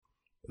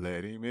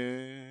Let him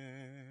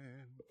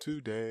in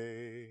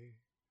today.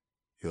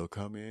 He'll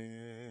come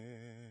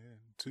in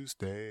to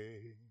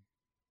stay.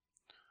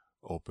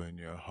 Open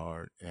your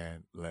heart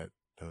and let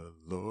the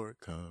Lord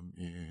come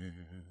in.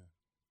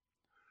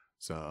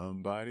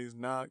 Somebody's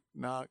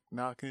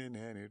knocking,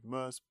 and it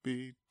must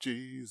be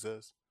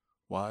Jesus.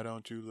 Why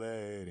don't you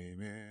let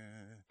him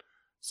in?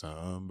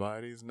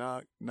 Somebody's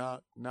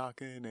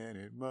knocking, and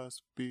it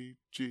must be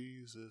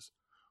Jesus.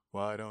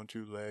 Why don't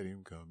you let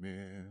him come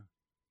in?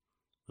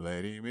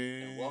 Let him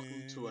And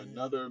welcome to in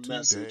another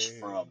message today.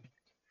 from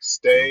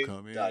He'll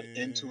come in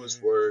to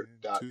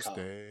stay.intohisword.com.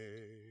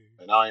 stay.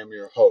 And I am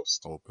your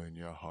host. Open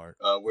your heart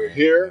We're and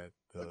here let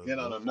the again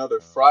on Lord another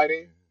come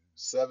Friday, in.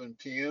 7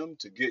 p.m.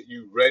 to get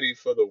you ready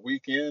for the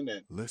weekend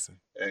Listen,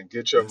 and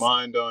get your listen,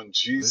 mind on listen,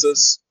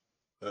 Jesus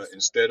listen.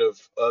 instead of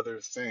other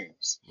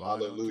things. Why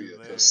don't you Hallelujah. Because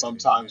let him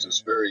sometimes it's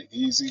in? very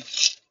easy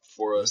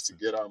for us to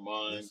Listen, get our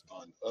mind listen,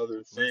 on other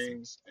listen,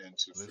 things and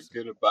to listen.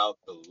 forget about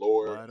the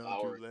Lord Why don't you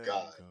our let him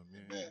God. come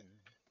Amen.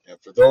 in?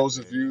 And for those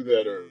of Let you him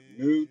that are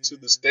new to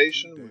the in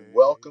station, we today.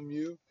 welcome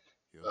you.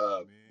 He'll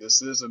come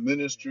This is a in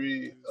ministry,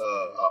 to an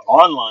stay.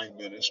 online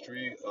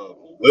ministry of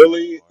Open your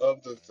Lily heart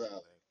of the and Valley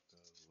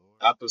let the Lord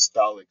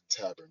Apostolic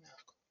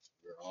Tabernacle.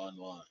 We're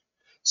online.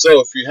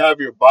 So if you have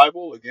your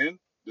Bible, again,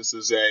 this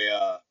is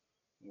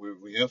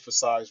we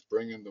emphasize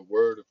bringing the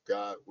Word of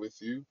God with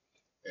you.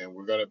 And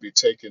we're going to be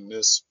taking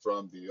this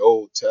from the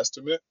Old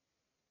Testament,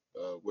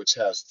 which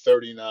has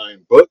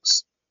 39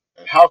 books.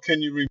 And how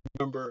can you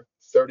remember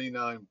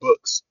 39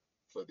 books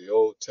for the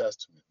Old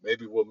Testament?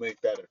 Maybe we'll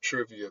make that a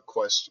trivia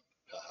question.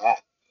 Haha.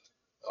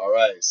 All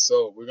right,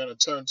 so we're going to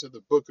turn to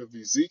the book of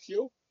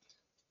Ezekiel,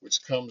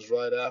 which comes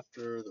right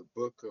after the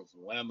book of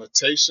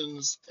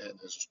Lamentations and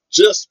is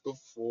just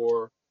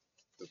before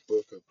the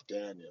book of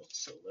Daniel.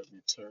 So let me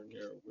turn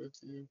here with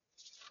you.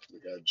 We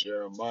got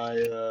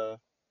Jeremiah,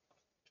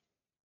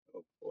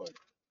 oh boy,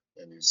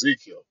 and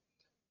Ezekiel.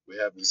 We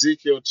have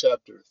Ezekiel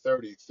chapter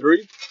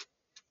 33,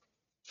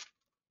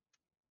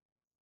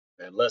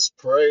 and let's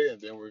pray,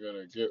 and then we're going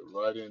to get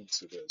right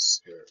into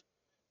this here.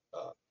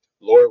 Uh,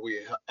 Lord, we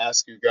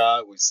ask you,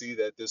 God, we see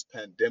that this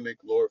pandemic,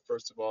 Lord,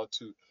 first of all,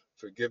 to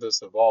forgive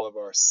us of all of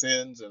our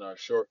sins and our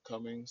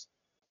shortcomings,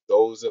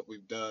 those that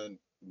we've done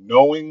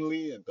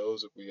knowingly and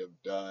those that we have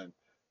done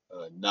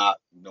not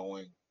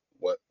knowing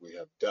what we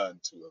have done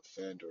to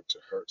offend or to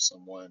hurt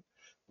someone.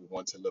 We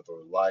want to live a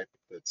life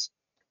that's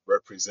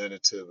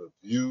representative of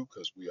you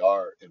because we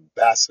are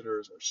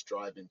ambassadors or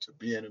striving to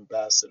be an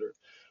ambassador.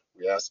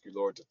 We ask you,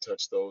 Lord, to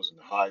touch those in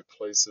high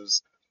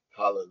places.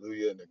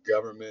 Hallelujah. In the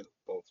government,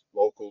 both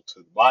local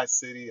to my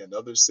city and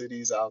other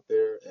cities out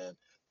there, and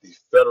the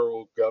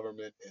federal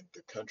government in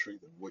the country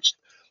in which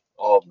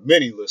all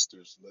many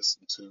listeners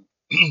listen to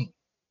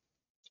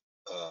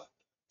uh,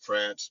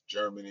 France,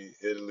 Germany,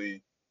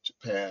 Italy,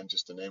 Japan,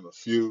 just to name a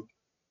few.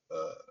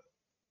 Uh,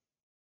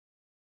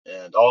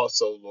 and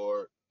also,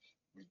 Lord,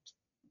 we,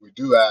 we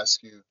do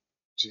ask you,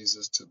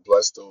 Jesus, to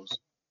bless those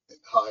in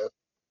high,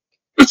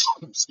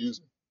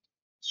 excuse me,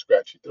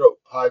 scratchy throat,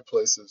 high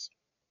places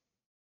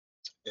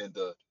in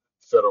the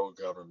federal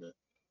government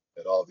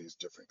at all these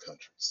different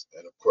countries,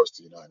 and of course,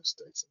 the United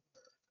States of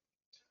America.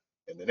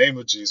 In the name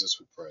of Jesus,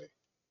 we pray.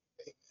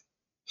 Amen.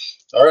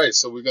 All right,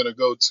 so we're going to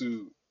go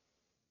to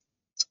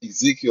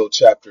Ezekiel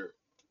chapter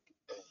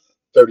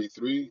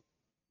 33,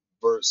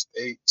 verse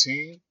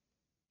 18,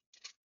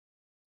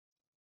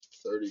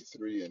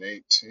 33 and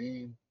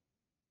 18.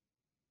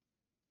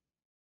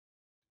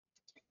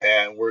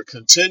 And we're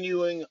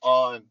continuing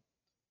on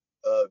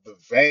the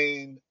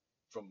vein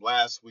from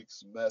last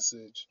week's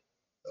message.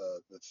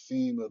 The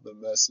theme of the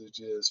message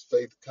is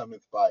faith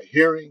cometh by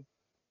hearing,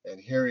 and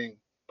hearing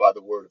by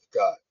the word of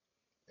God.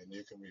 And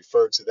you can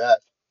refer to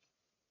that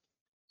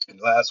in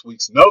last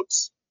week's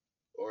notes,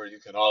 or you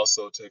can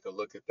also take a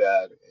look at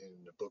that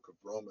in the book of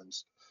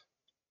Romans.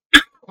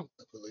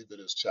 I believe it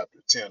is chapter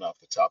 10 off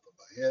the top of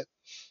my head.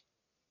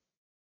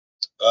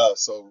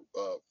 So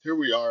here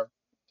we are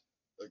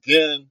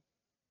again,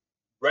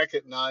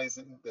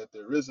 recognizing that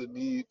there is a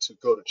need to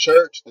go to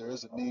church, there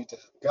is a need to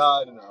have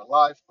God in our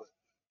life, but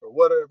for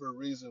whatever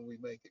reason we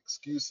make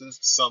excuses.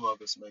 Some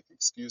of us make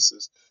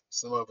excuses.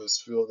 Some of us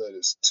feel that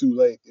it's too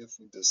late if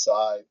we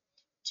decide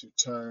to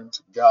turn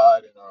to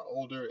God in our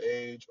older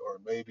age, or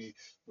maybe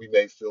we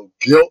may feel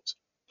guilt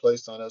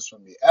placed on us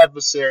from the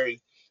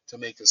adversary to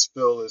make us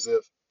feel as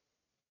if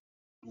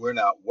we're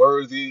not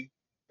worthy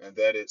and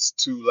that it's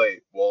too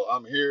late. Well,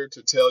 I'm here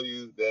to tell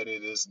you that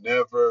it is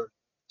never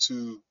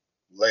too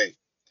late.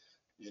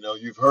 You know,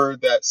 you've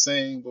heard that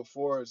saying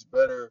before, it's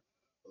better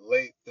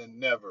late than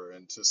never.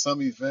 And to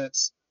some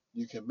events,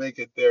 you can make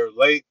it there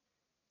late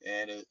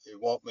and it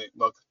won't make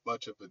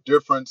much of a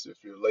difference. If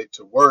you're late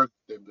to work,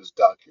 they just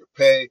dock your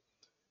pay.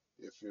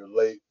 If you're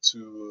late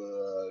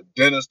to a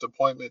dentist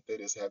appointment, they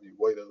just have you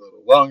wait a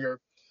little longer.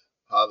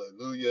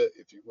 Hallelujah.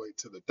 If you wait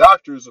to the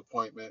doctor's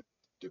appointment,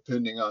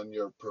 depending on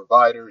your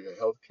provider, your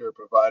healthcare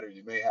provider,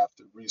 you may have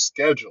to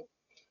reschedule,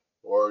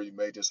 or you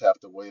may just have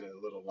to wait a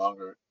little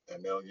longer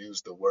and they'll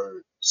use the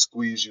word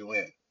squeeze you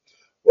in.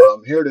 Well,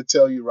 I'm here to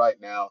tell you right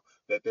now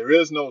that there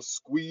is no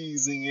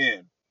squeezing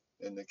in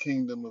the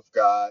kingdom of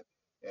God,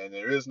 and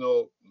there is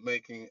no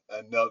making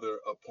another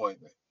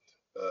appointment.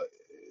 Uh,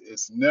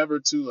 it's never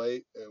too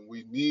late, and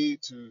we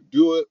need to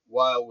do it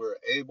while we're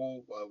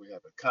able, while we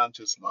have a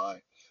conscious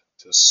mind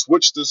to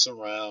switch this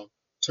around,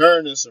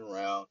 turn this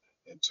around,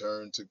 and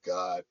turn to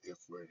God if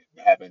we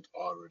haven't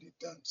already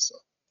done so.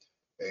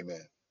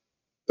 Amen.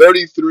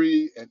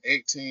 33 and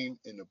 18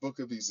 in the book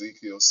of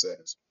Ezekiel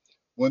says,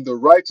 when the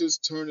righteous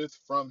turneth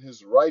from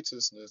his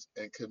righteousness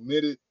and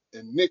committeth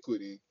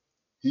iniquity,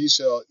 he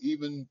shall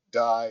even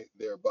die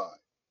thereby.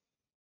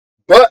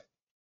 But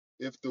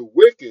if the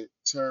wicked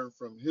turn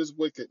from his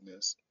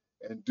wickedness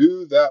and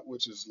do that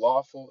which is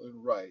lawful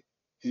and right,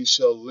 he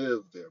shall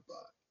live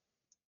thereby.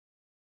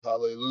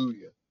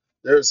 Hallelujah.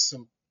 There's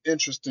some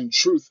interesting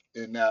truth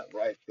in that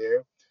right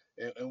there.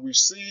 And we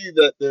see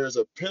that there's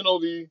a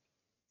penalty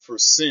for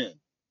sin.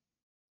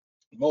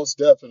 Most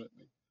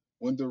definitely.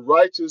 When the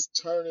righteous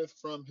turneth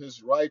from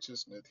his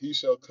righteousness, he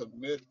shall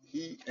commit,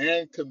 he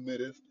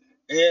committeth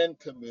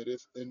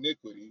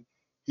iniquity,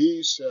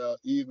 he shall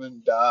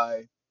even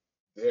die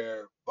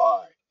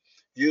thereby.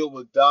 He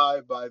will die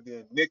by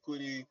the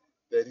iniquity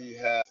that he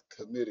hath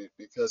committed,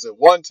 because at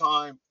one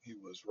time he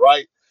was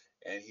right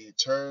and he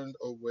turned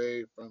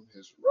away from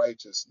his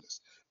righteousness.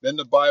 Then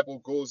the Bible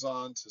goes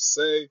on to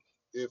say,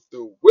 if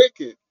the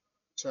wicked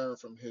turn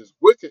from his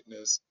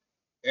wickedness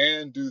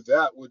and do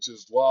that which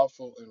is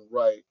lawful and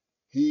right,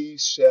 he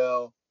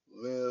shall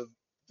live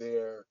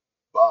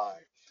thereby.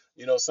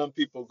 You know, some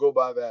people go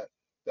by that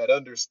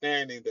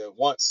understanding that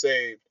once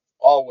saved,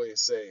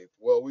 always saved.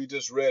 Well, we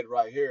just read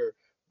right here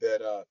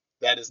that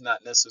that is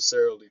not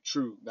necessarily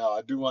true. Now,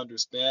 I do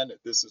understand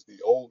that this is the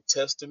Old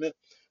Testament,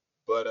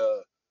 but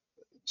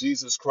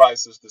Jesus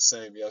Christ is the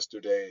same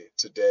yesterday,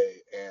 today,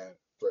 and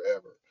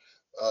forever.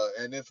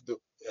 And if the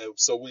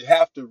so we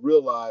have to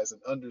realize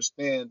and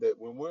understand that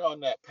when we're on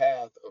that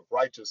path of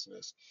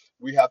righteousness,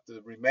 we have to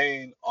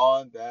remain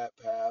on that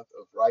path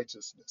of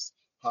righteousness.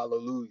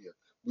 Hallelujah.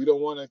 We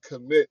don't want to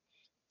commit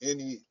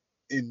any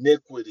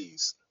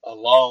iniquities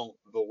along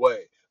the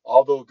way.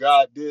 Although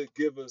God did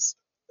give us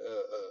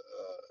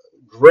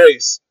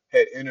grace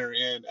had entered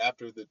in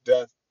after the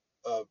death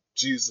of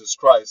Jesus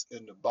Christ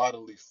in the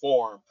bodily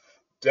form,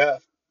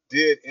 death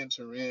did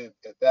enter in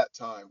at that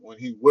time when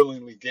he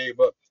willingly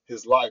gave up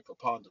his life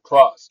upon the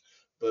cross.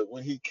 But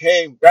when he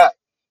came back,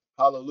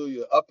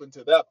 hallelujah, up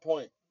until that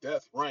point,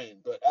 death reigned.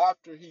 But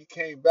after he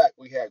came back,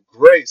 we had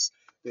grace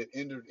that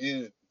entered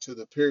into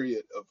the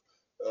period of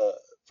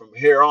from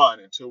here on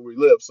until we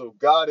live. So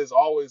God is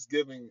always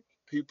giving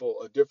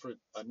people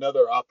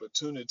another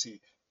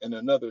opportunity and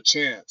another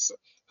chance.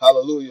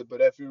 Hallelujah.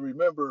 But if you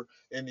remember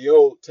in the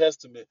Old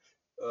Testament,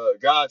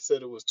 God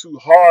said it was too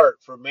hard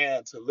for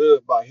man to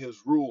live by his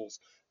rules.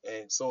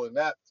 And so in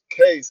that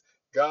case,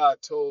 God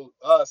told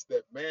us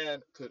that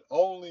man could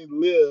only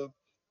live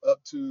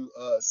up to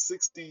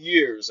 60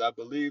 years, I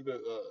believe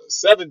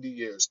 70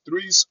 years,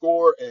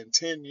 70 and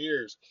 10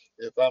 years,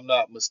 if I'm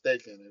not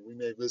mistaken. And we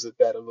may visit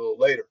that a little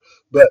later.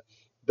 But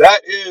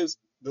that is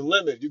the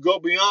limit. You go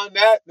beyond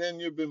that, then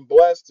you've been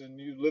blessed and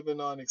you're living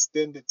on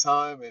extended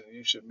time and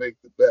you should make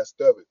the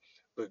best of it.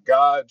 But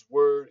God's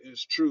word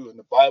is true. And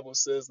the Bible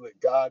says, let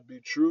God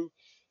be true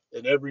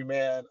and every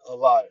man a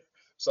liar.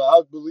 So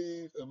I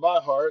believe in my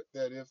heart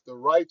that if the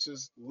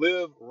righteous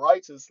live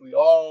righteously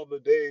all the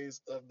days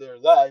of their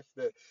life,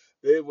 that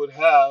they would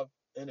have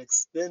an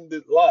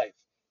extended life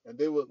and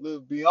they would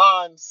live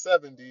beyond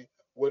 70,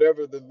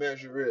 whatever the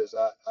measure is.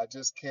 I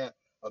just can't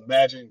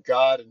imagine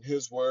God and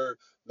his word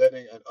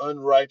letting an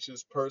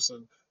unrighteous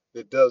person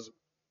that does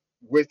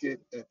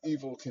wicked and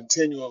evil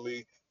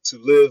continually to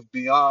live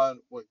beyond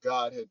what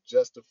God had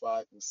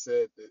justified and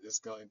said that is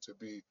going to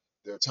be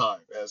their time.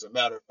 As a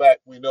matter of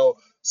fact, we know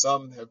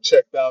some have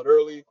checked out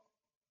early,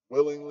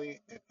 willingly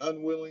and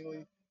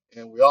unwillingly,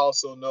 and we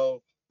also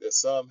know that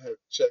some have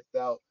checked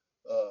out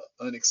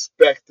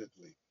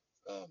unexpectedly,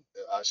 um,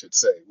 I should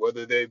say,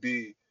 whether they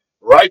be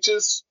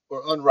righteous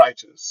or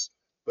unrighteous.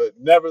 But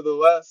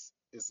nevertheless,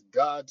 it's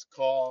God's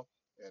call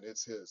and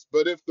it's his.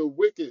 But if the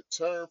wicked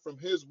turn from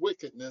his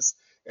wickedness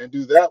and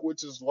do that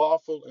which is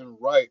lawful and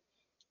right,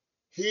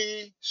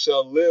 he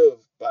shall live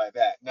by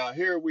that. Now,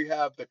 here we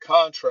have the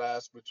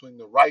contrast between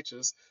the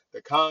righteous,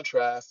 the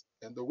contrast,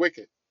 and the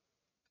wicked.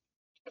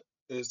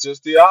 It's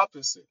just the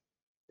opposite.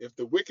 If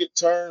the wicked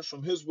turns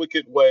from his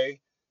wicked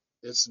way,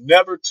 it's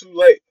never too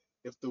late.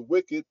 If the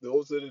wicked,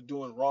 those that are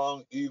doing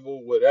wrong,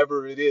 evil,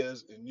 whatever it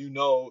is, and you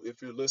know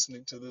if you're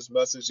listening to this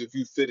message, if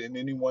you fit in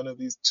any one of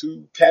these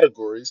two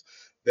categories,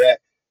 that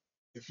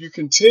if you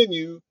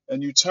continue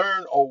and you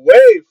turn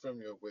away from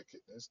your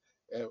wickedness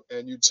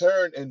and you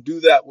turn and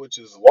do that which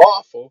is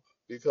lawful,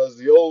 because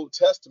the Old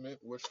Testament,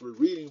 which we're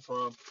reading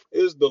from,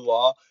 is the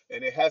law,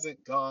 and it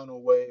hasn't gone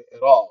away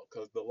at all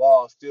because the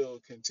law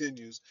still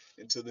continues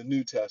into the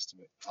New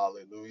Testament.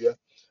 Hallelujah.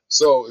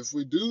 So if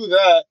we do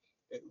that,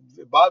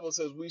 the Bible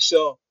says we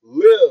shall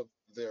live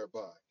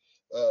thereby.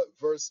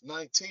 Verse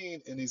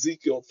 19 in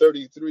Ezekiel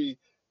 33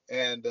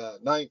 and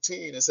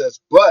 19, it says,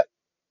 but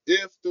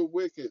If the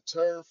wicked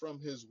turn from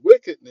his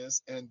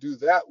wickedness and do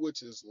that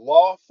which is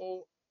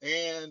lawful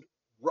and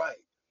right,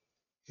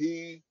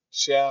 he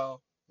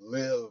shall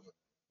live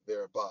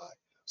thereby.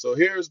 So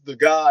here's the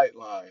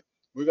guideline.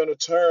 We're going to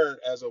turn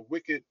as a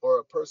wicked or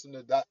a person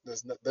that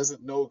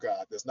doesn't know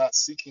God, that's not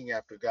seeking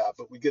after God,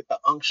 but we get the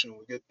unction,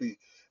 we get the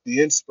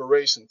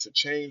inspiration to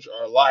change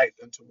our life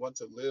and to want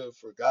to live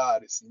for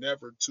God. It's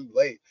never too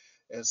late.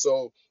 And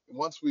so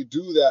once we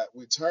do that,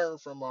 we turn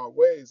from our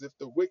ways. If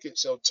the wicked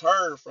shall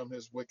turn from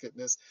his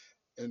wickedness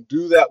and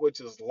do that which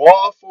is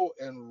lawful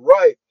and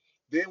right,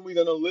 then we're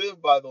going to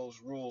live by those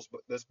rules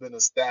that's been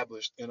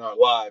established in our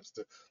lives,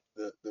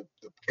 the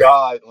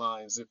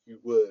guidelines, if you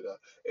would.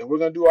 And we're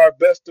going to do our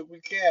best that we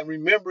can,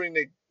 remembering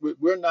that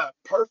we're not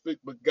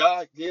perfect, but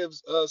God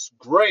gives us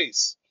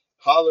grace.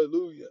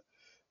 Hallelujah.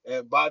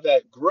 And by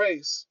that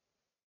grace,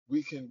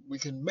 we can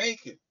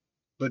make it.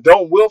 But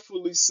don't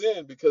willfully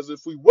sin, because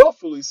if we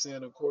willfully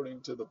sin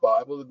according to the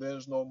Bible, then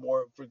there's no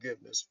more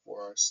forgiveness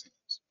for our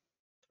sins.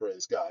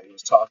 Praise God. He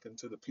was talking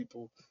to the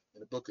people in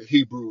the book of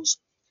Hebrews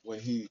when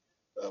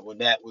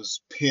that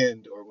was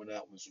penned, or when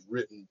that was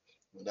written,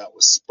 when that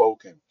was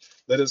spoken.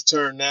 Let us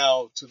turn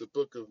now to the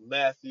book of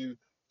Matthew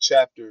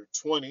chapter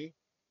 20.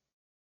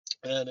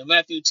 And in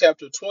Matthew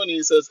chapter 20,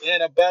 it says,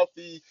 and about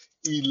the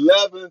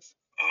 11th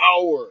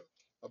hour,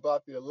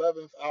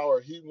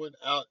 he went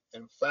out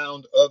and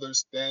found others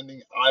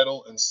standing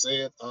idle, and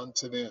saith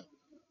unto them,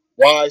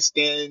 why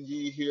stand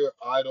ye here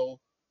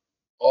idle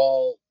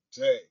all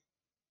day?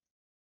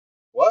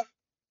 What?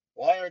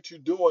 Why aren't you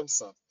doing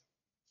something?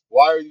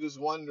 Why are you just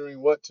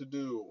wondering what to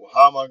do?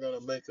 How am I going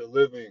to make a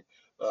living?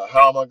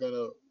 How am I going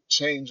to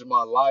change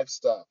my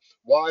lifestyle?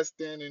 Why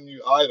standing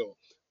you idle?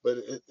 But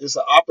it's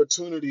an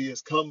opportunity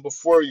has come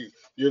before you.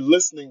 You're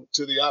listening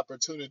to the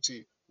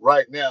opportunity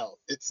right now.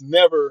 It's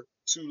never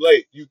too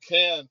late. You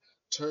can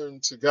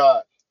turn to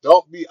God.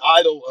 Don't be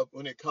idle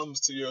when it comes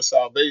to your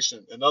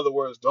salvation. In other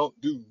words, don't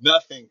do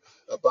nothing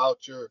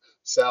about your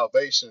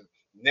salvation.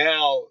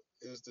 Now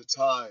is the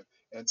time,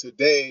 and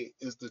today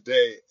is the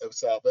day of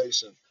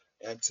salvation.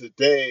 And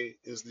today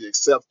is the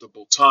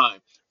acceptable time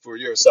for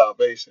your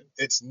salvation.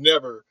 It's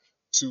never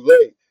too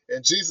late.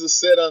 And Jesus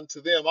said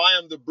unto them, I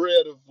am the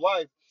bread of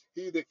life.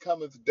 He that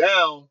cometh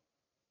down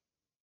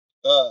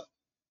uh,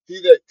 he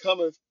that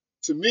cometh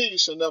to me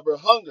shall never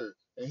hunger,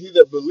 and he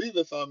that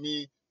believeth on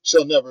me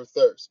shall never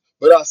thirst.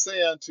 But I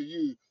say unto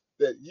you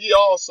that ye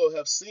also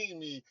have seen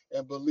me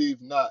and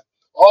believe not.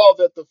 All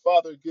that the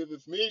Father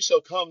giveth me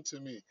shall come to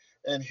me,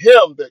 and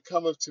him that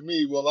cometh to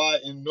me will I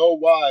in no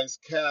wise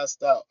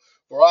cast out.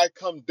 For I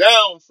come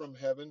down from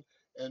heaven,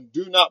 and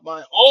do not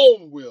my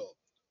own will,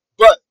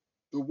 but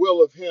the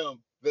will of him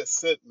that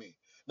sent me.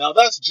 Now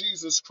that's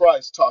Jesus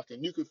Christ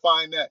talking. You can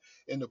find that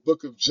in the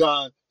book of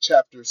John,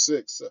 chapter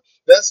 6.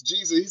 That's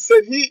Jesus. He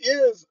said he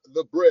is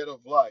the bread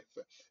of life.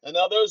 And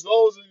now there's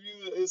those of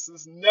you,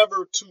 it's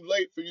never too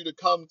late for you to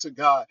come to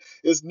God.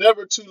 It's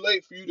never too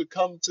late for you to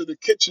come to the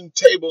kitchen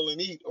table and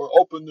eat, or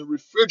open the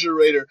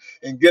refrigerator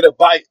and get a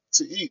bite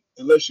to eat,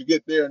 unless you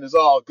get there and it's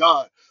all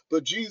gone.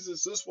 But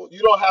Jesus, this one,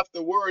 you don't have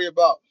to worry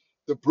about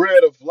the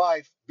bread of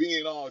life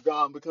being all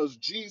gone, because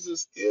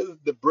Jesus is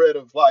the bread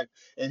of life,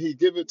 and he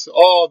give it to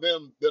all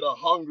them that are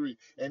hungry,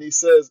 and he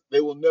says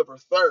they will never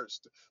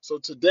thirst. So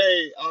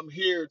today I'm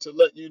here to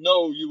let you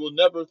know you will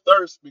never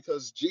thirst,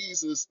 because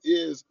Jesus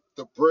is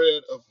the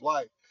bread of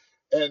life.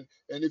 And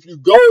if you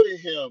go to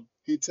him,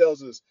 he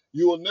tells us,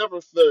 you will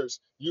never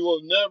thirst, you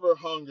will never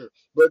hunger.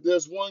 But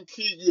there's one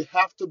key: you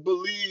have to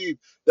believe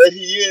that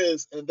he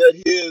is, and that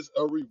he is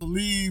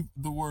believe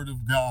the word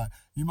of God.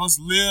 You must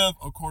live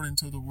according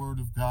to the word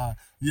of God.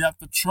 You have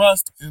to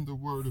trust in the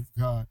word of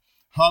God.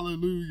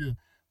 Hallelujah.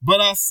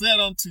 But I said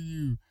unto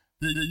you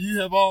that you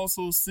have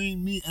also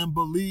seen me and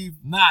believe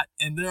not.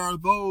 And there are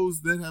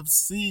those that have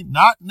seen,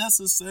 not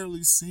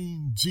necessarily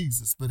seen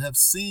Jesus, but have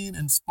seen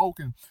and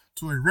spoken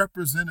to a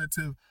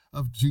representative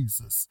of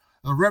Jesus,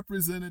 a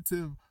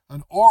representative,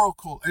 an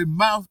oracle, a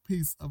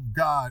mouthpiece of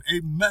God,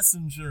 a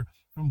messenger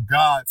from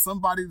God,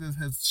 somebody that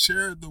has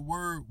shared the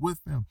word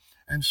with them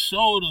and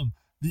showed them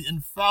the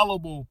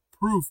infallible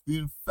proof, the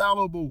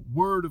infallible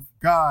word of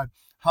God.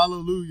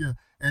 Hallelujah.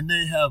 And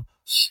they have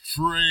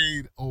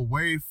strayed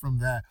away from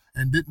that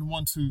and didn't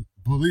want to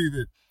believe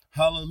it.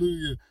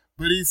 Hallelujah.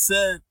 But he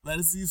said that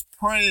as he's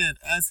praying,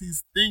 as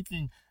he's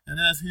thinking, and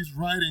as he's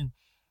writing,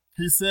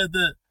 he said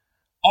that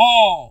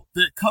all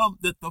that come,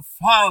 that the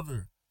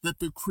Father, that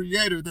the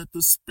Creator, that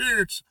the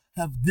Spirit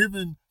have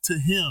given to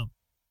him,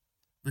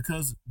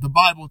 because the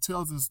Bible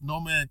tells us no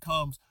man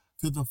comes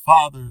to the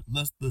Father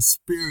lest the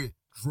Spirit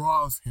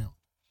draws him.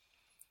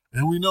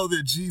 And we know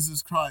that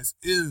Jesus Christ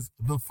is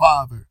the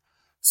Father.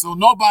 So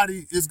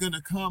nobody is going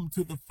to come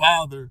to the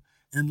Father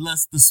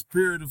unless the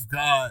Spirit of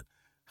God,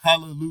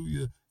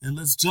 hallelujah,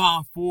 unless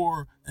John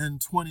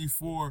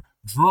 4:24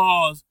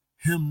 draws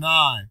him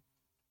nigh.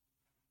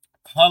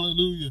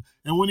 Hallelujah.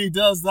 And when he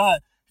does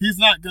that, he's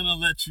not going to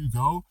let you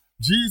go.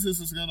 Jesus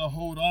is going to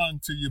hold on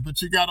to you,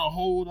 but you got to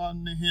hold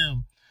on to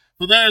him.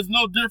 For there is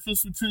no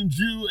difference between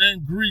Jew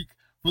and Greek,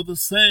 for the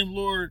same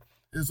Lord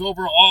is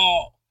over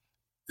all,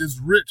 is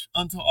rich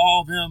unto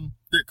all them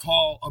that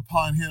call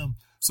upon him.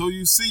 So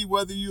you see,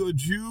 whether you're a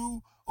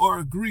Jew or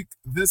a Greek,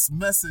 this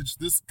message,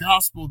 this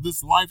gospel,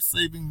 this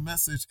life-saving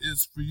message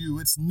is for you.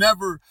 It's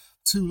never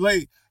too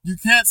late. You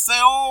can't say,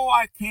 oh,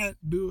 I can't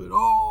do it.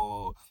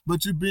 Oh,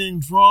 but you're being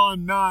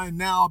drawn nigh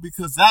now,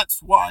 because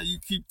that's why you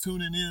keep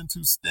tuning in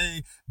to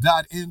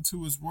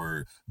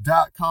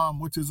stay.intohisword.com,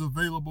 which is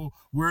available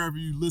wherever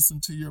you listen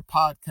to your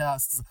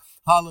podcasts.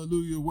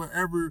 Hallelujah.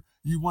 Wherever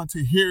you want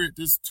to hear it,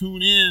 just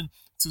tune in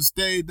to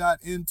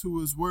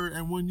stay.intohisword.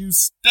 And when you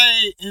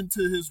stay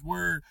into his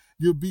word,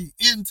 you'll be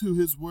into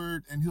his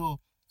word and he'll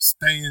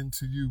stay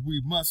into you.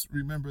 We must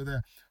remember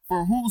that.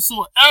 For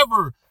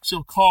whosoever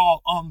shall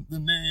call on the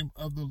name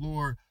of the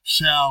Lord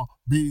shall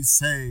be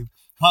saved.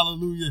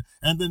 Hallelujah.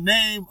 And the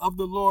name of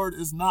the Lord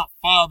is not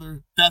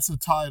Father. That's a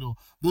title.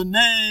 The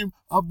name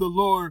of the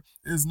Lord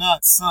is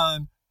not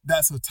Son.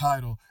 That's a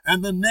title.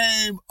 And the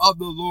name of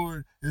the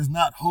Lord is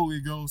not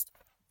Holy Ghost.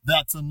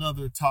 That's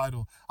another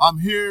title. I'm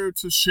here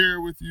to share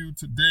with you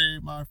today,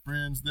 my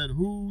friends, that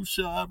who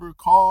shall ever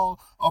call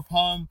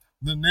upon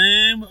the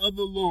name of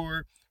the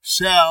Lord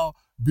shall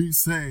be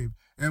saved.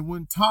 And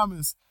when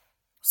Thomas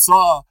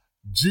saw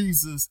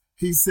Jesus,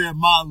 he said,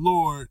 my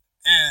Lord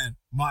and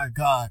my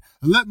God.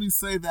 Let me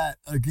say that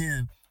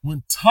again.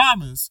 When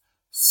Thomas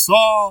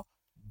saw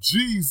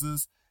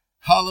Jesus,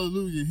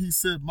 hallelujah, he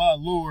said, my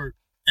Lord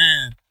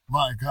and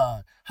my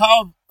God.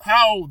 How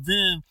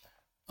then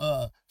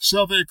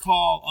shall they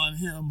call on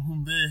him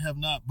whom they have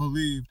not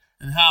believed?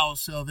 And how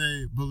shall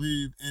they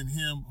believe in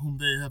him whom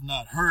they have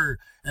not heard?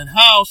 And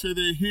how shall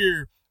they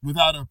hear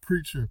without a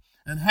preacher?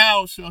 And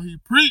how shall he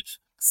preach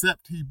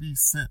except he be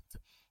sent?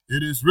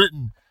 It is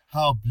written,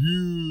 how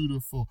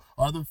beautiful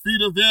are the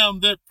feet of them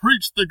that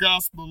preach the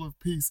gospel of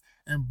peace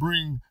and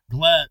bring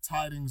glad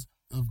tidings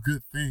of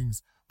good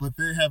things. But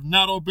they have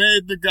not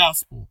obeyed the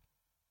gospel.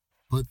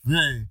 But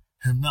they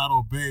have not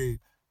obeyed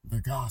the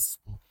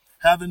gospel.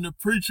 Having the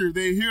preacher,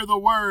 they hear the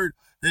word,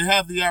 they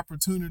have the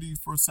opportunity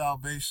for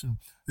salvation.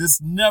 It's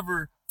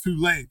never too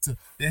late.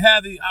 They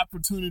have the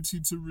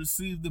opportunity to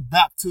receive the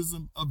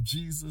baptism of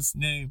Jesus'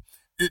 name.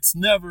 It's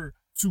never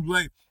too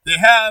late. They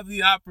have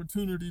the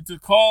opportunity to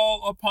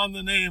call upon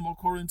the name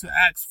according to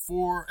Acts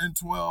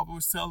 4:12,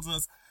 which tells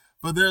us,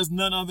 for there's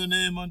none other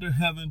name under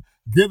heaven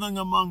given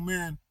among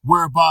men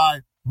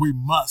whereby we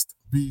must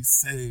be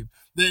saved.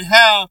 They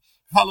have,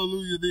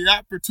 hallelujah, the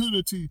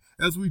opportunity,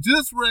 as we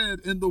just read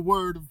in the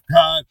word of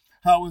God,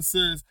 how it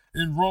says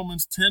in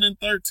Romans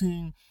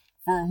 10:13,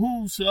 for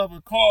who shall ever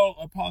call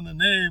upon the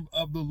name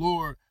of the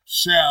Lord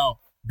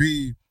shall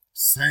be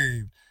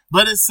saved.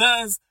 But it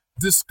says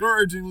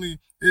discouragingly,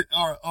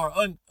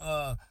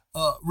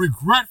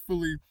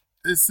 regretfully,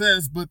 it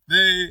says, but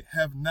they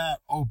have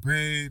not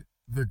obeyed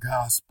the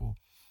gospel.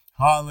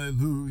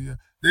 Hallelujah.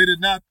 They did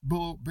not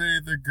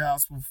obey the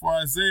gospel. For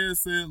Isaiah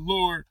said,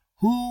 Lord,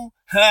 who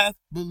hath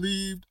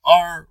believed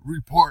our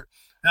report?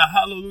 Now,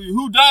 hallelujah.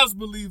 Who does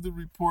believe the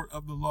report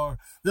of the Lord?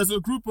 There's a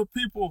group of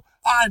people,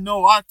 I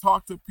know, I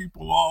talk to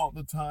people all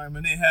the time,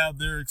 and they have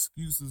their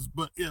excuses,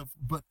 but if,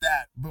 but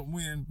that, but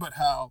when, but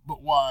how,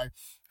 but why.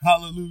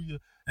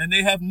 Hallelujah. And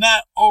they have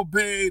not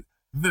obeyed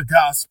the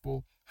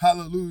gospel.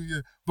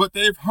 Hallelujah. But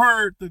they've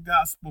heard the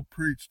gospel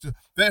preached.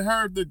 They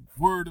heard the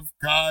word of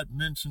God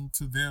mentioned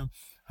to them.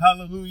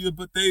 Hallelujah.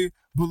 But they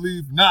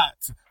believe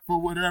not,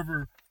 for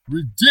whatever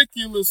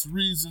ridiculous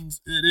reasons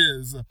it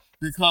is,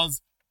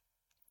 because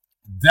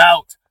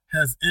doubt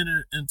has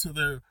entered into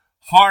their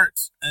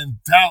hearts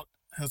and doubt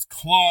has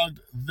clogged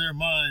their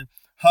mind.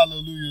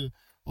 Hallelujah.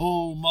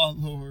 Oh, my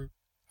Lord.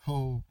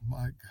 Oh,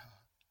 my God.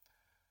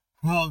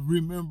 Well,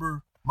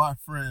 remember, my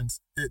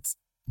friends, it's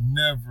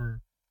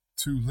never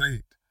too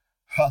late.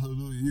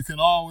 Hallelujah. You can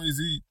always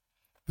eat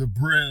the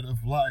bread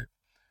of life.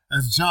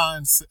 As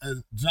John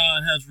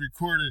has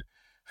recorded,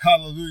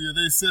 hallelujah,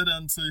 they said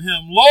unto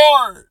him,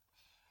 Lord,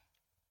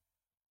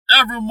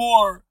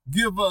 evermore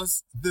give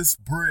us this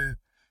bread.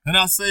 And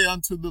I say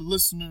unto the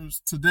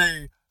listeners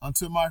today,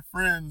 unto my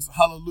friends,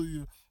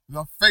 hallelujah,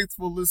 the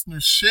faithful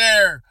listeners,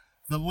 share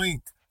the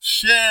link,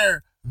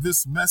 share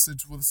this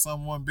message with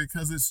someone,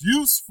 because it's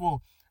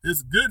useful.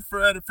 It's good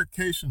for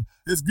edification.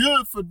 It's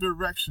good for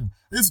direction.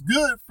 It's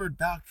good for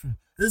doctrine.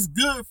 It's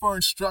good for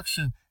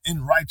instruction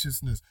in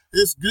righteousness.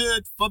 It's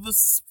good for the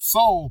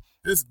soul.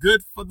 It's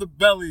good for the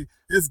belly.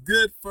 It's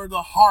good for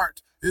the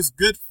heart. It's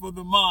good for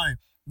the mind.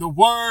 The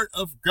word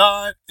of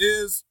God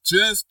is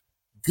just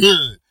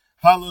good.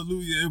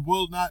 Hallelujah. It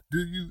will not do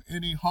you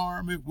any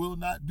harm. It will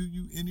not do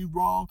you any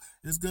wrong.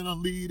 It's going to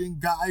lead and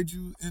guide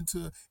you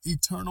into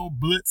eternal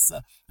bliss,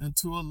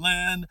 into a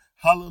land,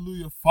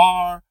 hallelujah,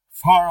 far,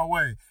 far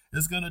away.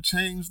 It's going to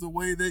change the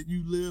way that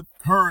you live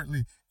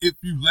currently if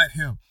you let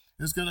him.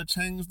 It's going to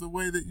change the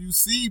way that you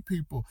see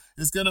people.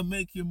 It's going to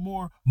make you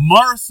more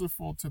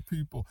merciful to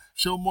people,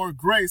 show more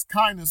grace,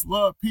 kindness,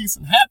 love, peace,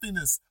 and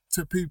happiness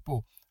to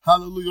people.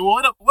 Hallelujah.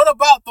 What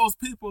about those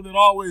people that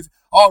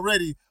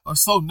already are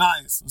so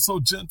nice and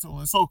so gentle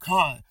and so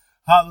kind?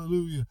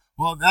 Hallelujah.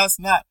 Well, that's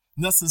not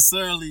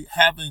necessarily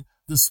having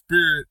the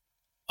Spirit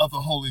of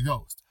the Holy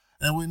Ghost.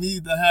 and we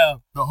need to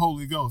have the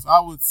Holy Ghost.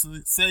 I would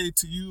say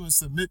to you and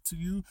submit to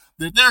you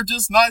that they're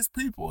just nice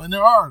people, and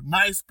there are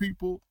nice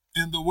people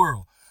in the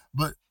world,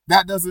 but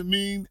that doesn't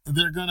mean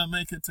they're going to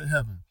make it to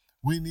heaven.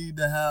 We need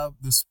to have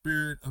the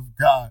Spirit of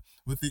God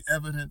with the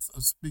evidence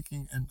of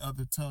speaking in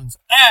other tongues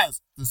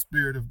as the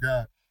Spirit of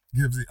God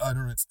gives the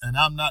utterance. And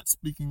I'm not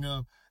speaking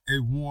of a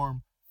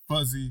warm,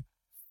 fuzzy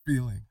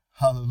feeling.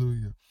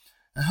 Hallelujah.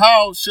 And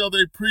how shall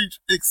they preach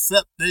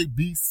except they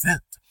be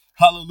sent?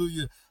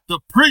 Hallelujah. The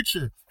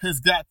preacher has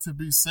got to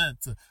be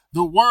sent.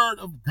 The word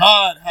of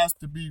God has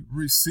to be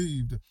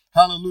received.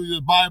 Hallelujah.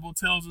 The Bible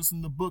tells us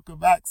in the book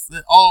of Acts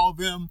that all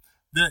them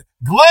that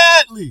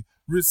gladly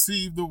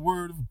received the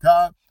word of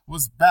God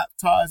was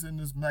baptized in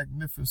his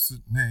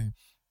magnificent name.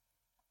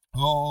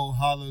 Oh,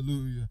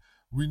 hallelujah.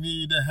 We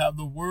need to have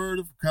the word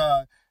of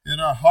God in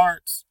our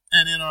hearts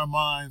and in our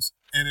minds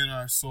and in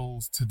our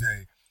souls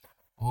today.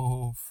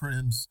 Oh,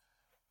 friends,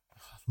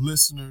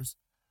 listeners,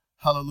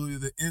 hallelujah,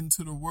 the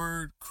Into the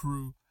Word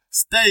crew,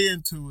 stay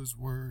into his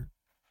word.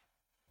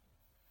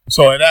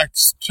 So in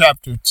Acts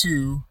chapter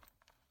 2,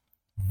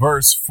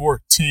 verse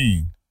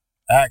 14,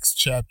 Acts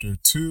chapter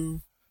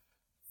 2,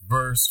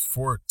 verse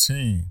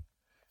 14,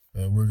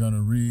 we're going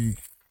to read,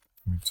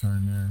 let me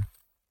turn there.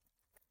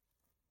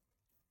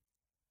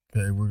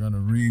 Okay, we're going to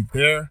read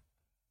there,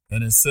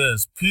 and it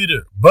says,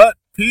 But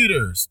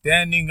Peter,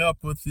 standing up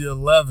with the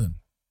 11,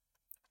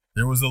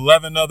 there was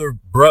 11 other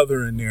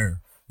brethren there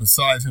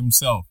besides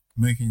himself,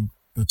 making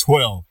the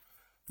 12,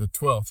 the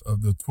 12th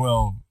of the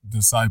 12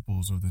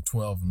 disciples, or the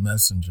 12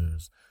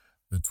 messengers,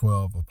 the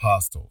 12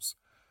 apostles,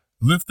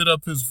 lifted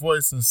up his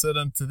voice and said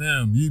unto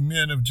them, Ye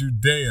men of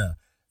Judea,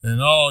 and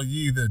all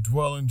ye that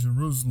dwell in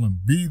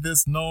Jerusalem, be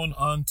this known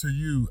unto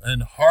you,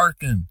 and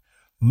hearken,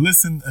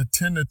 listen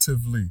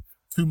attentively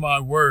to my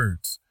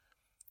words.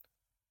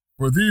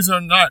 For these are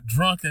not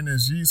drunken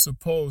as ye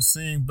suppose,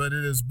 seeing but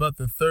it is but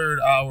the third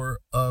hour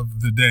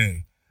of the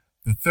day.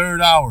 The third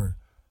hour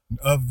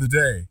of the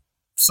day,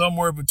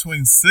 somewhere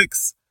between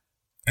 6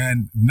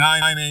 and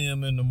 9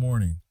 a.m. in the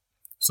morning.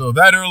 So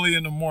that early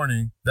in the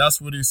morning,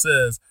 that's what he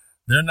says.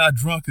 They're not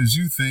drunk as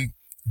you think,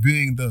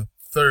 being the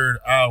third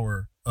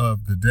hour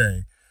of the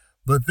day.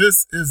 But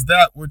this is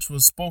that which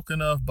was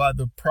spoken of by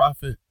the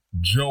prophet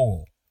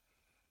Joel.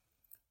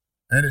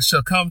 And it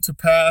shall come to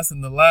pass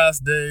in the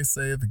last day,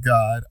 saith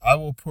God, I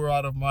will pour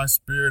out of my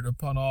spirit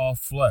upon all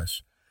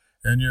flesh,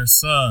 and your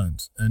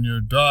sons and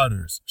your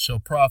daughters shall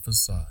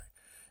prophesy,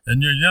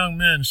 and your young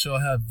men shall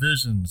have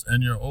visions,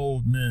 and your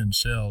old men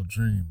shall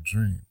dream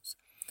dreams.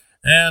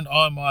 And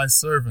on my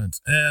servants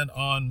and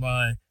on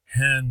my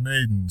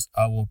handmaidens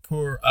I will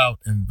pour out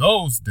in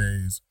those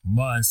days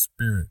my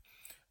spirit,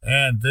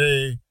 and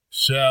they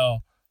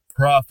shall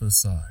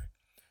prophesy.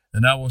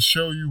 And I will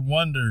show you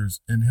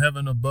wonders in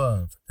heaven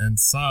above, and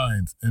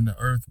signs in the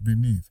earth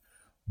beneath,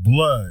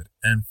 blood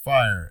and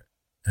fire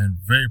and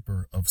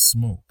vapor of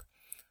smoke.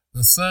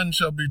 The sun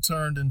shall be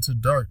turned into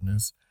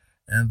darkness,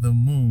 and the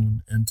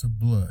moon into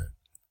blood,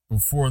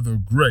 before the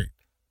great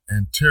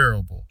and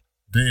terrible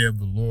day of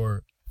the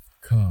Lord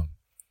come.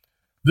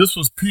 This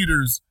was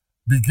Peter's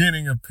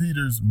beginning of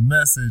Peter's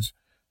message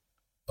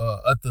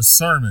at the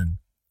sermon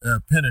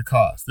at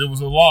Pentecost. It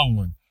was a long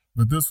one,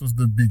 but this was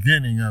the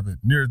beginning of it,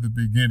 near the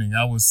beginning.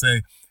 I would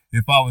say,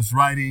 if I was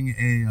writing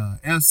a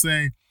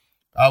essay,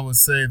 I would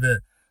say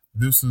that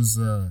this is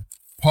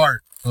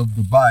part of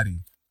the body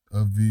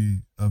of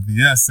the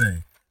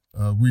essay.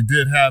 We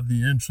did have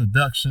the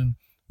introduction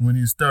when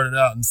he started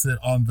out and said,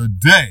 on the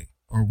day,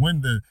 or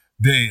when the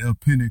day of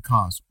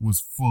Pentecost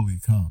was fully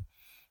come.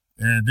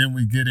 And then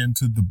we get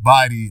into the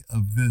body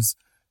of this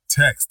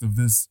text, of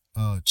this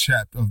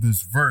chapter, of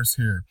this verse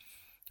here.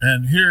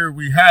 And here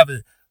we have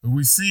it.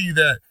 We see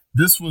that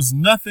this was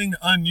nothing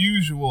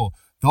unusual.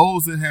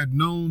 Those that had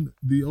known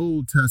the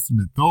Old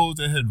Testament, those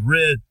that had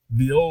read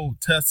the Old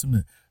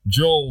Testament,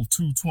 Joel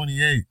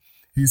 2:28,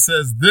 he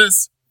says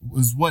this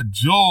was what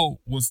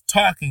Joel was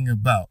talking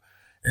about,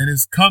 and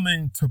it's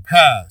coming to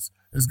pass.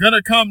 It's going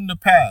to come to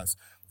pass.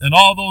 And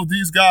although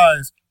these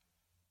guys,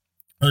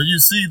 you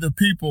see the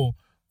people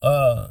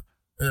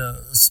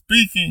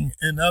speaking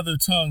in other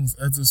tongues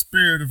as the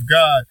Spirit of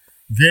God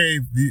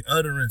gave the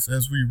utterance,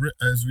 as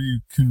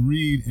we can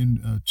read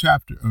in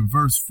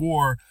verse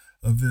 4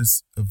 of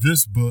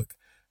this book,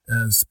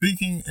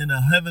 speaking in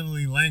a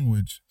heavenly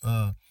language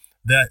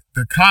that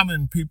the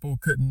common people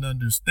couldn't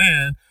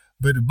understand,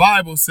 but the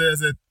Bible says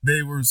that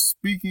they were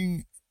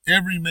speaking,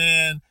 every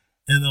man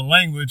in the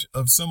language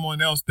of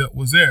someone else that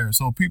was there.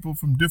 So people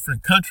from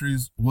different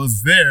countries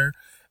was there,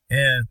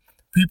 and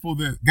people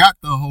that got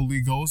the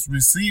Holy Ghost,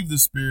 received the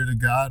Spirit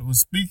of God, was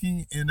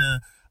speaking in an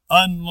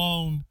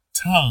unknown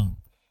tongue.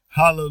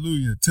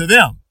 Hallelujah. To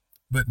them,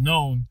 but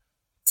known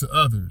to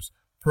others.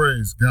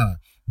 Praise God.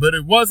 But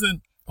it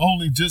wasn't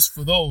only just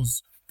for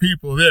those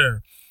people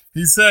there.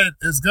 He said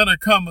it's going to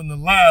come in the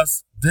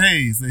last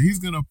days, that he's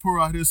going to pour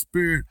out his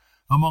Spirit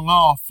among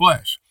all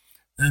flesh.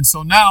 And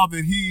so now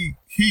that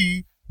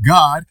he,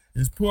 God,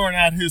 is pouring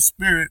out his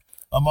Spirit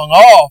among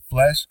all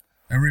flesh.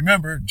 And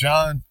remember,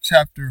 John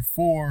chapter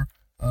 4,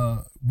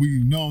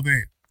 we know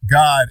that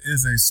God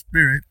is a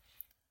spirit,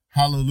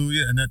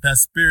 hallelujah, and that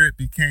spirit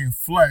became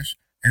flesh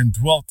and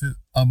dwelt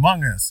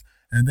among us,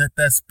 and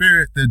that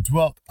spirit that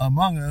dwelt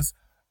among us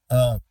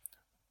uh,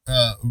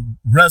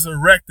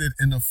 resurrected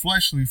in a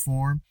fleshly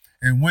form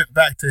and went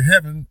back to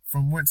heaven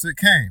from whence it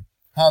came.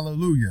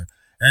 Hallelujah.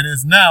 And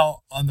is now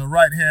on the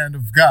right hand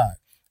of God,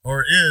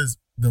 or is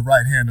the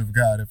right hand of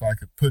God, if I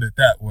could put it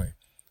that way.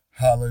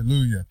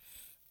 Hallelujah.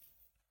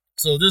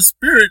 So this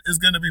spirit is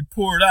going to be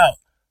poured out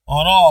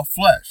on all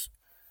flesh.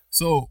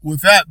 So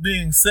with that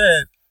being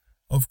said,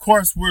 of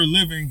course, we're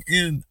living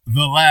in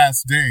the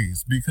last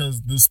days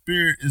because the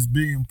spirit is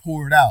being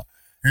poured out,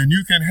 and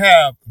you can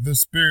have the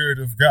spirit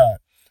of God.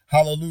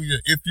 Hallelujah.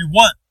 If you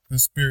want the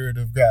spirit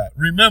of God,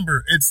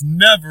 remember, it's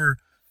never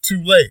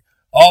too late.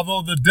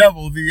 Although the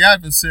devil, the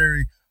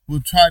adversary,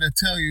 will try to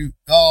tell you,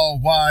 oh,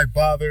 why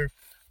bother?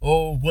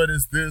 Oh, what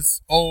is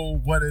this? Oh,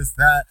 what is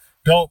that?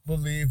 Don't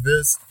believe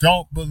this.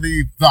 Don't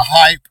believe the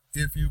hype,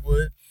 if you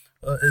would.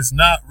 It's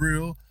not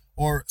real.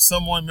 Or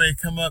someone may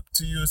come up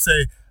to you and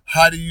say,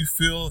 how do you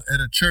feel at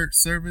a church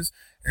service?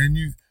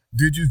 And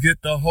did you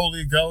get the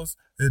Holy Ghost?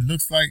 It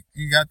looks like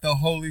you got the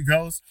Holy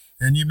Ghost.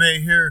 And you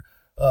may hear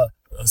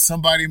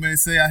somebody may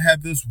say, I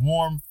have this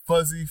warm,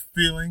 fuzzy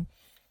feeling.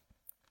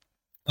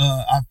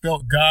 I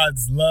felt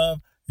God's love.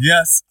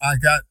 Yes, I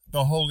got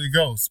the Holy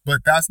Ghost,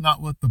 but that's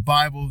not what the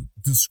Bible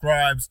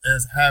describes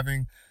as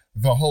having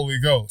the Holy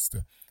Ghost.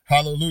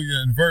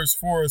 Hallelujah. In verse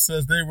 4, it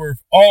says they were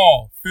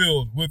all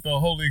filled with the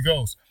Holy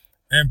Ghost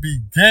and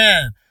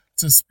began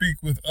to speak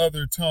with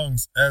other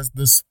tongues as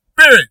the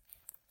Spirit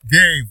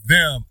gave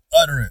them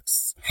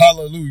utterance.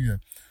 Hallelujah.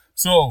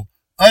 So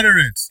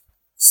utterance,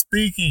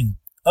 speaking,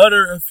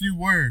 utter a few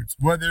words,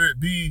 whether it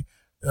be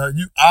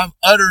I'm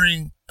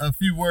uttering a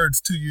few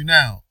words to you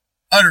now.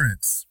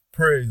 Utterance.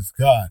 Praise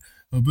God.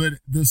 But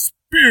the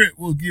Spirit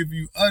will give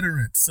you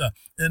utterance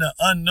in an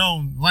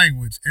unknown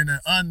language, in an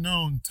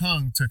unknown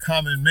tongue to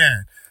common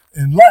man,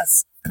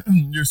 unless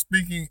you're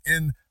speaking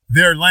in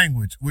their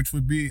language, which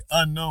would be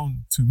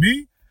unknown to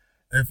me.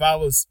 If I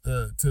was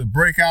to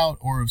break out,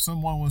 or if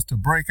someone was to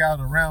break out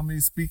around me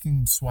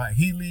speaking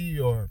Swahili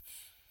or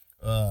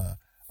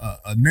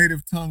a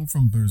native tongue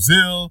from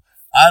Brazil,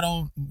 I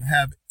don't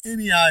have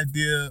any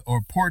idea,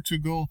 or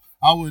Portugal,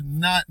 I would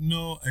not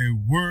know a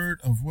word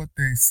of what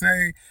they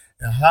say.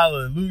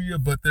 Hallelujah.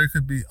 But there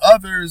could be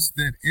others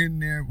that in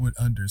there would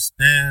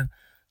understand.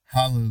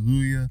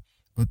 Hallelujah.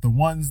 But the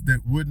ones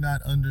that would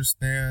not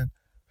understand,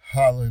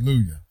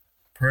 hallelujah.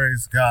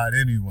 Praise God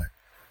anyway.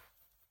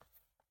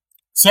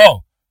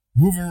 So,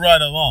 moving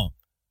right along.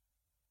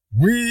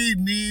 We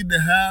need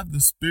to have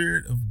the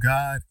Spirit of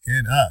God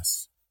in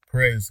us.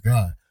 Praise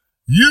God.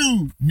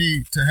 You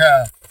need to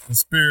have the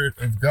Spirit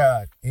of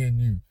God in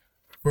you.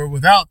 For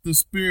without the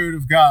Spirit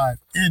of God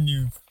in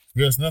you,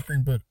 there's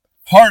nothing but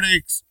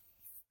heartaches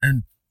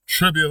and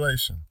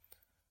tribulation.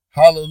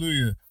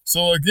 Hallelujah.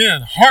 So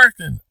again,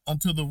 hearken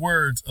unto the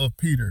words of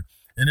Peter.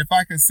 And if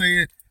I can say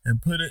it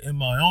and put it in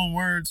my own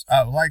words,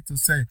 I would like to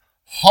say,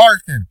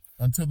 hearken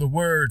unto the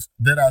words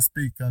that I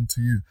speak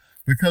unto you.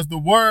 Because the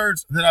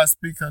words that I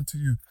speak unto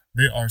you,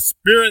 they are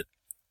spirit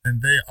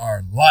and they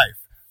are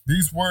life.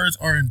 These words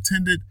are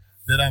intended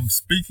that I'm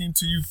speaking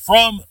to you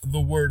from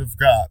the Word of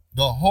God,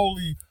 the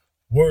Holy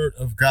Word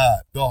of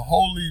God, the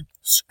Holy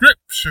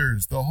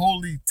Scriptures, the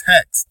Holy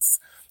Texts.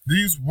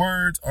 These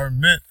words are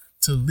meant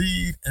to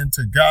lead and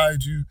to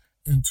guide you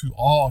into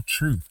all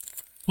truth.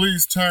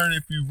 Please turn,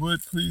 if you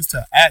would, please,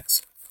 to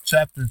Acts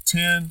chapter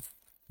 10,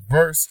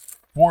 verse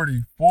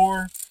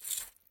 44.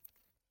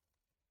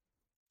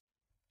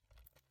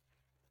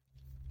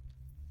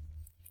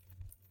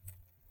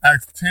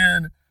 Acts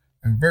 10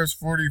 and verse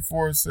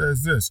 44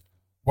 says this: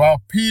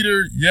 while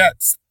Peter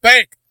yet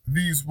spake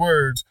these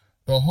words,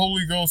 the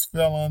Holy Ghost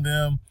fell on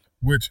them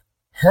which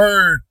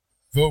heard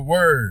the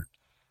word.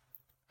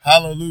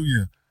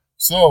 Hallelujah.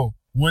 So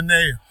when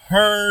they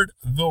heard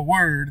the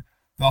word,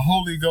 the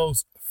Holy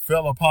Ghost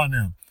fell upon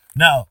them.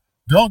 Now,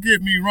 don't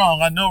get me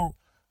wrong. I know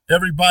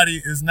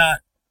everybody is not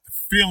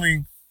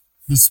feeling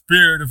the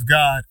Spirit of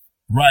God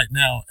right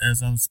now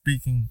as I'm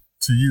speaking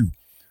to you.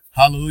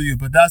 Hallelujah.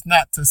 But that's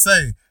not to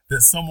say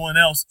that someone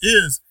else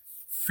is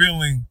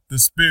feeling the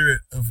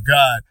Spirit of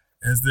God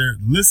as they're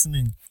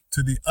listening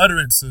to the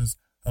utterances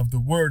of the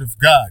Word of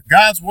God.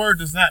 God's Word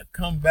does not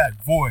come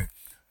back void.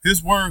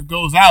 His Word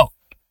goes out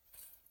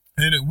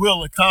and it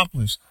will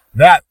accomplish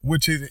that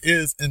which it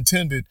is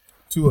intended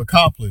to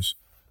accomplish.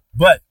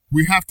 But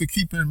we have to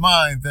keep in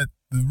mind that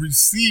the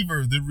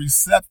receiver, the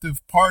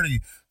receptive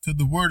party to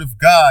the Word of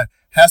God,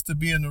 has to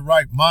be in the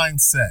right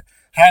mindset,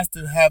 has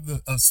to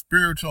have a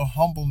spiritual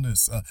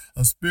humbleness,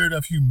 a spirit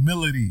of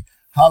humility,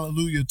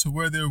 hallelujah, to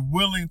where they're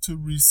willing to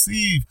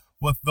receive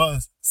what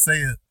thus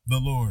saith the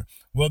Lord.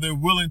 Well, they're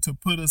willing to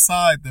put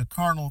aside their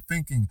carnal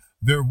thinking,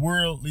 their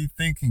worldly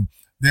thinking,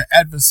 their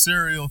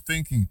adversarial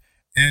thinking,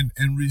 and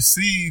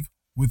receive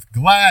with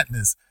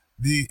gladness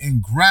the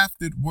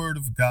engrafted Word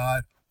of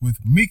God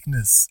with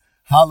meekness.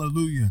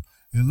 Hallelujah.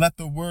 And let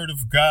the Word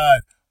of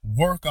God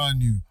work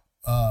on you,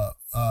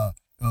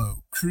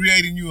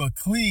 creating you a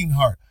clean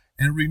heart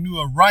and renew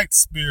a right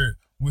spirit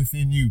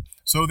within you,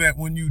 so that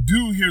when you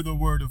do hear the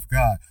word of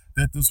God,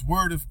 that this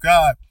word of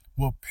God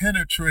will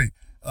penetrate.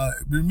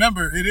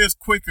 Remember, it is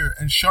quicker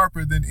and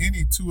sharper than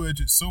any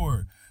two-edged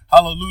sword.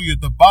 Hallelujah.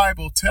 The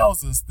Bible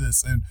tells us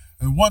this. And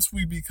once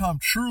we become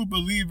true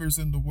believers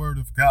in the word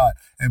of God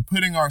and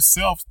putting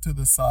ourselves to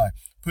the side,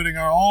 putting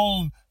our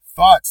own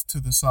thoughts to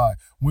the side,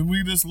 when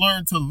we just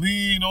learn to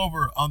lean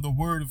over on the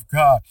word of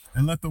God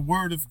and let the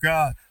word of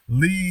God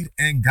lead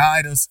and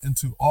guide us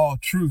into all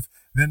truth,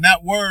 then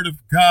that word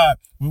of God,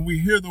 when we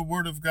hear the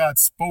word of God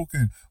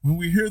spoken, when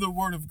we hear the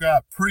word of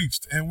God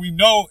preached, and we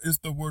know it's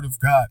the word of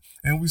God,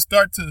 and we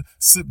start to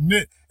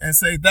submit and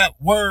say,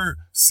 that word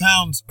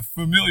sounds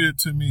familiar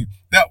to me.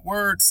 That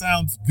word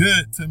sounds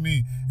good to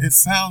me. It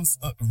sounds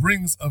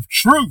rings of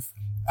truth.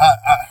 I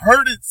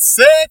heard it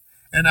said,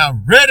 and I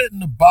read it in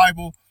the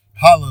Bible.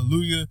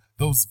 Hallelujah.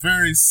 Those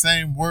very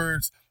same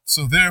words.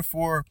 So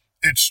therefore,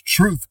 it's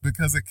truth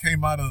because it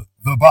came out of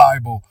the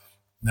Bible.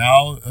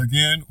 Now,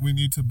 again, we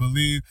need to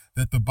believe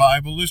that the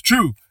Bible is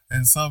true,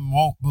 and some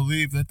won't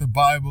believe that the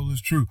Bible is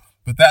true,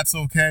 but that's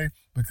okay,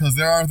 because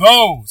there are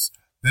those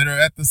that are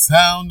at the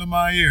sound of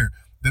my ear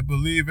that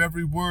believe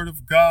every word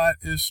of God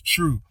is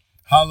true.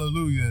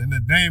 Hallelujah. In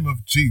the name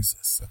of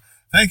Jesus.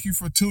 Thank you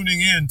for tuning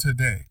in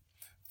today.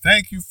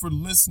 Thank you for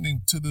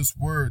listening to this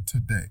word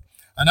today.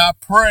 And I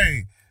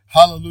pray,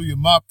 hallelujah,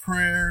 my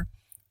prayer,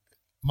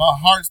 my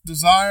heart's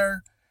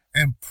desire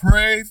and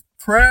prayer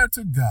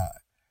to God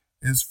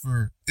is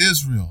for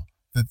Israel,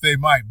 that they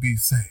might be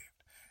saved.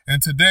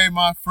 And today,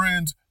 my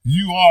friends,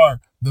 you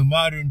are the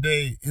modern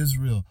day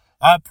Israel.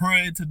 I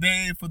pray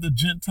today for the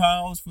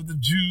Gentiles, for the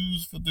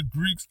Jews, for the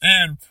Greeks,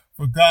 and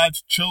for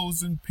God's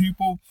chosen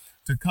people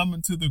to come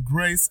into the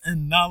grace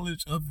and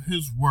knowledge of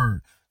his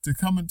word, to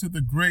come into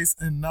the grace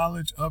and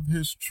knowledge of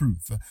his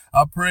truth.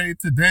 I pray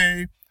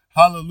today,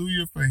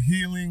 hallelujah, for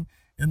healing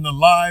in the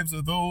lives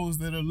of those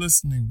that are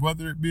listening,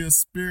 whether it be a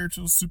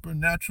spiritual,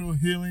 supernatural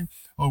healing,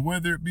 or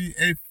whether it be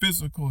a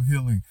physical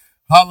healing.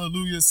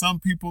 Hallelujah. Some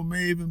people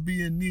may even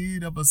be in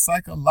need of a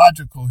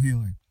psychological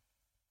healing.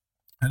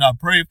 And I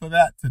pray for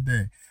that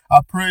today.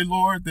 I pray,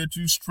 Lord, that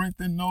you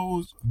strengthen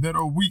those that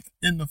are weak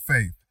in the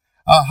faith.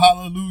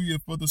 Hallelujah.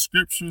 For the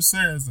scripture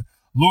says,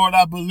 Lord,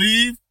 I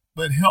believe,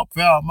 but help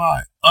thou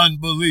my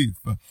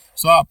unbelief.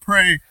 So I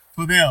pray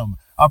for them.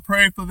 I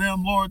pray for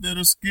them, Lord, that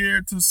are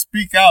scared to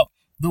speak out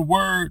the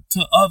word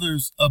to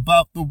others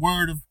about the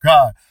word of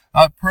God.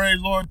 I pray,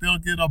 Lord, they'll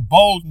get a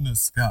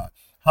boldness, God.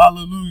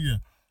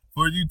 Hallelujah.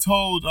 For you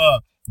told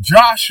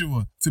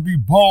Joshua to be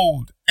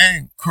bold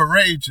and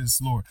courageous,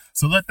 Lord.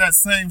 So let that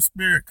same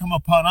spirit come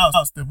upon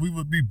us, that we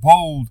would be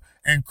bold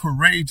and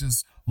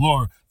courageous,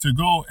 Lord, to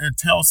go and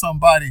tell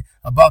somebody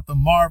about the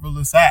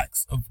marvelous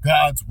acts of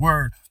God's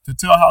word, to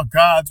tell how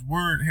God's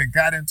word had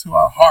got into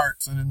our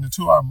hearts and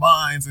into our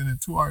minds and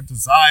into our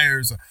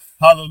desires.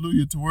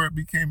 Hallelujah, to where it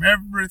became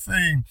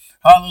everything.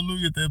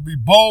 Hallelujah, they'll be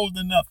bold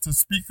enough to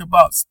speak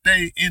about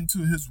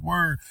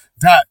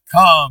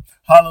stayintohisword.com.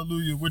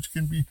 Hallelujah, which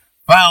can be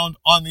found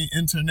on the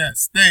internet.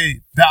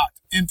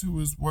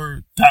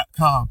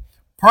 Stay.intohisword.com.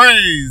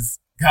 Praise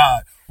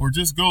God. Or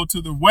just go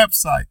to the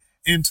website,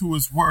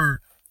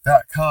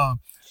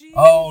 intohisword.com.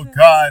 Oh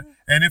God.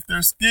 And if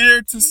they're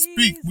scared to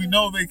speak, we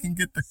know they can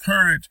get the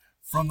courage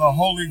from the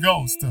Holy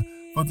Ghost,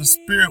 for the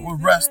Spirit will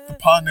rest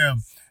upon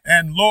them.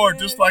 And Lord,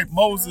 just like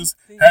Moses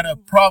had a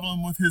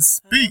problem with his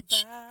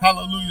speech,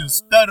 hallelujah,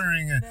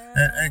 stuttering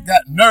and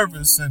got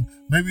nervous, and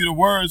maybe the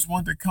words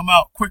wanted to come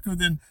out quicker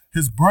than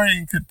his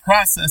brain could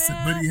process it,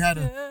 but he had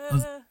a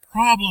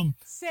problem,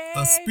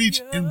 a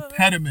speech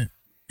impediment,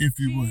 if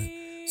you would.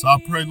 So I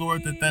pray,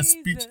 Lord, that that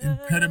speech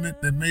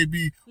impediment that may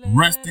be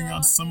resting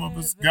on some of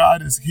us,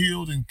 God, is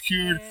healed and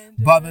cured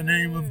by the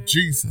name of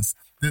Jesus,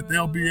 that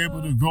they'll be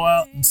able to go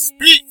out and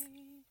speak,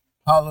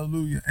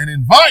 hallelujah, and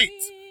invite,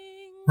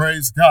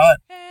 praise God,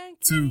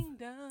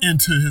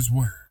 into his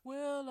word.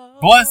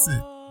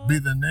 Blessed be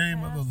the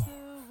name of the Lord.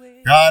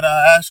 God,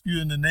 I ask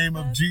you in the name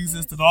of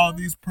Jesus that all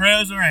these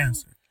prayers are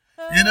answered,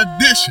 in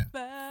addition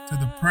to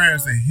the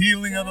prayers of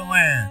healing of the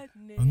land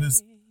from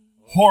this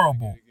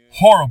horrible,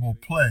 horrible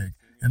plague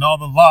and all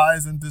the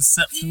lies and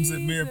deceptions that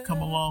may have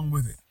come along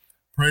with it.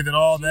 Pray that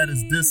all that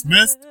is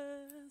dismissed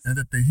and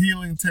that the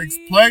healing takes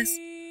place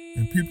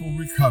and people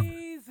recover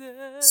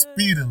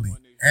speedily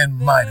and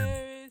mightily.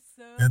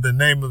 In the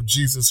name of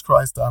Jesus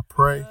Christ, I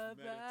pray.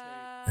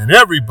 And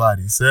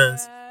everybody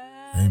says,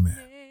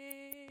 amen.